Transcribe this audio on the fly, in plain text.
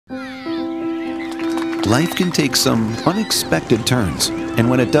Life can take some unexpected turns, and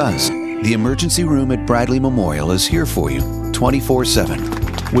when it does, the emergency room at Bradley Memorial is here for you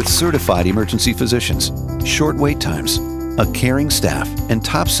 24/7 with certified emergency physicians, short wait times, a caring staff, and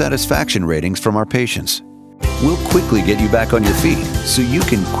top satisfaction ratings from our patients. We'll quickly get you back on your feet so you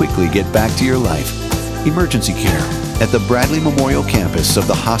can quickly get back to your life. Emergency care at the Bradley Memorial campus of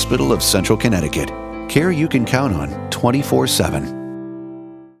the Hospital of Central Connecticut. Care you can count on 24/7.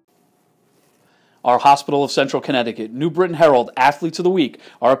 Our Hospital of Central Connecticut, New Britain Herald Athletes of the Week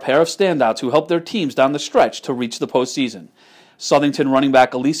are a pair of standouts who helped their teams down the stretch to reach the postseason. Southington running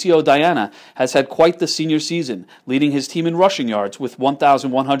back Alessio Diana has had quite the senior season, leading his team in rushing yards with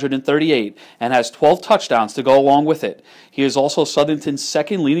 1,138 and has 12 touchdowns to go along with it. He is also Southington's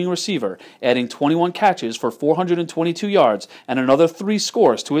second leading receiver, adding 21 catches for 422 yards and another 3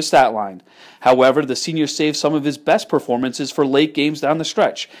 scores to his stat line. However, the senior saved some of his best performances for late games down the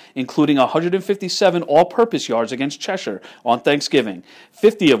stretch, including 157 all-purpose yards against Cheshire on Thanksgiving,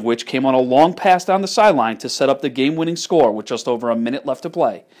 50 of which came on a long pass down the sideline to set up the game-winning score with just over a minute left to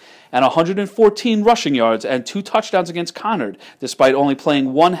play, and 114 rushing yards and 2 touchdowns against Conard, despite only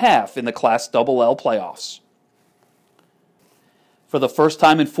playing one half in the Class LL playoffs. For the first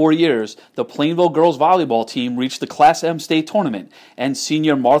time in 4 years, the Plainville girls volleyball team reached the Class M state tournament, and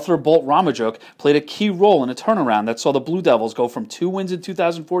senior Martha Boltromiejuk played a key role in a turnaround that saw the Blue Devils go from 2 wins in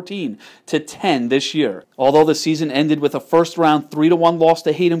 2014 to 10 this year. Although the season ended with a first-round 3-1 loss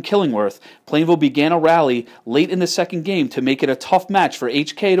to Hayden-Killingworth, Plainville began a rally late in the second game to make it a tough match for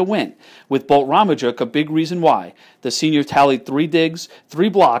HK to win, with Boltromiejuk a big reason why. The senior tallied 3 digs, 3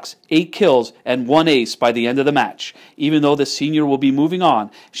 blocks, 8 kills, and 1 ace by the end of the match. Even though the senior will be moving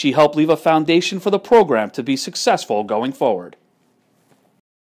on, she helped leave a foundation for the program to be successful going forward.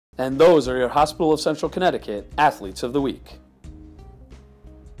 And those are your Hospital of Central Connecticut Athletes of the Week.